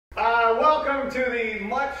welcome to the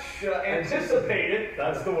much anticipated,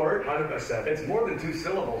 that's the word. 100%. It's more than 2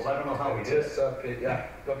 syllables. I don't know how we did it. Yeah,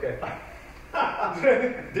 okay.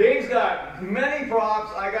 Dave's got many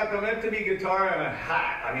props. I got the meant to be guitar and a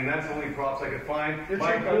hat. I mean, that's the only props I could find.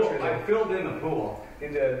 My pool, I filled in the pool. You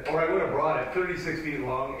did. Or I would have brought it. 36 feet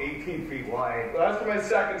long, 18 feet wide. Well, that's for my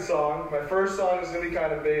second song. My first song is going to be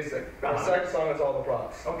kind of basic. My second song is all the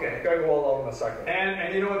props. Okay. Gotta go all out on the second.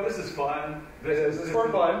 And you know what? This is fun. This is for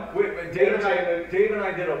fun. Dave and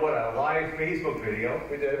I did a live Facebook video.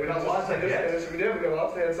 We did. We got lots of hits. We did. We got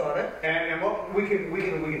lots of hits on it. And what we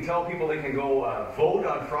can tell people they can go vote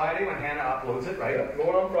on Friday when Hannah uploads it, right? Yeah.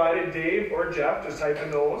 Vote on Friday. Dave or Jeff, just type in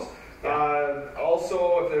those. Yeah.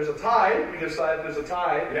 Also, if there's a tie, we decide if there's a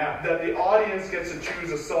tie, that the audience gets to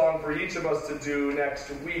choose a song for each of us to do next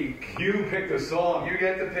week. You pick the song. You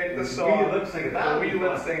get to pick the song. We lip sync it. We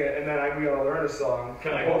lip sync it, and then we gotta learn a song.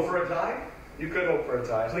 Can I hope for a tie? You could hope for a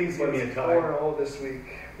tie. Please give me a tie. 4-0 this week.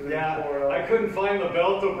 Yeah, I couldn't find the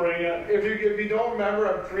belt to bring it. If you don't remember,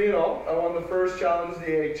 I'm 3-0. I won the first challenge,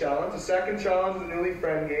 the egg challenge. The second challenge, the newly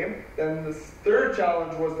friend game. Then the third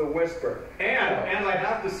challenge was the whisper. And I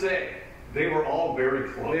have to say, they were all very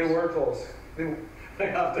close. They were close. They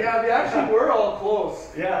actually were all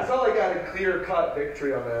close. Yeah. It's not like I had a clear-cut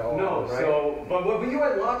victory on that. No, right? But you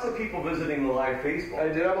had lots of people visiting the live Facebook. I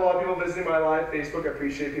did have a lot of people visiting my live Facebook. I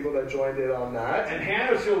appreciate people that joined in on that. And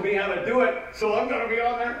Hannah showed me how to do it, so I'm going to be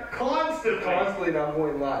on there constantly. Constantly, now I'm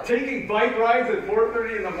going live. Taking bike rides at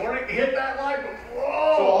 4:30 in the morning, hit that live.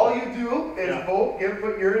 Whoa! So all you do is vote,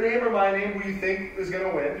 put your name or my name, who you think is going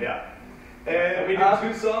to win. Yeah. And we do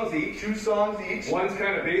 2 songs each. 2 songs each. One's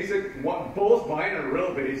kind of basic. Both mine are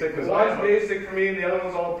real basic. One's basic for me, and the other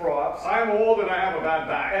one's all props. I'm old and I have a bad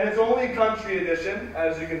back. And it's only country edition,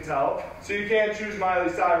 as you can tell. So you can't choose Miley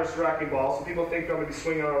Cyrus wrecking ball. So people think I'm going to be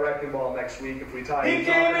swinging on a wrecking ball next week if we tie. He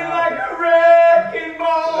came in like a wrecking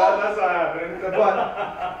ball. That's not happening.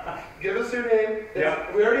 But give us your name.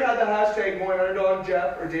 We already had the hashtag going. Underdog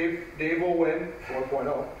Jeff or Dave. Dave will win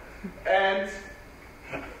 4.0. And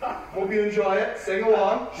hope you enjoy it. Sing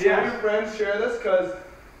along. Show your friends. Share this, because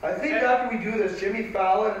I think after we do this, Jimmy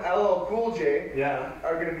Fallon and LL Cool J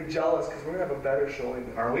are going to be jealous because we're going to have a better showing than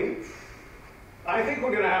them. Are we? I think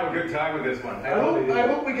we're going to have a good time with this one. I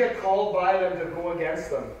hope we get called by them to go against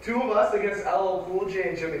them. 2 of us against LL Cool J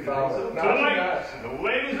and Jimmy Fallon. Tonight,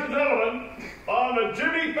 ladies and gentlemen, on the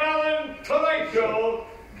Jimmy Fallon Tonight Show,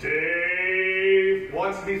 Dave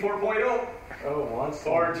wants to be 4.0. Oh, wants to.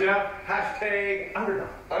 Or Jeff, hashtag underdog.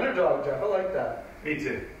 Underdog, Jeff. I like that. Me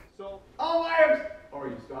too. So, all lives. Oh, are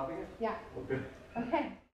you stopping it? Yeah. Okay.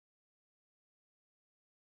 Okay.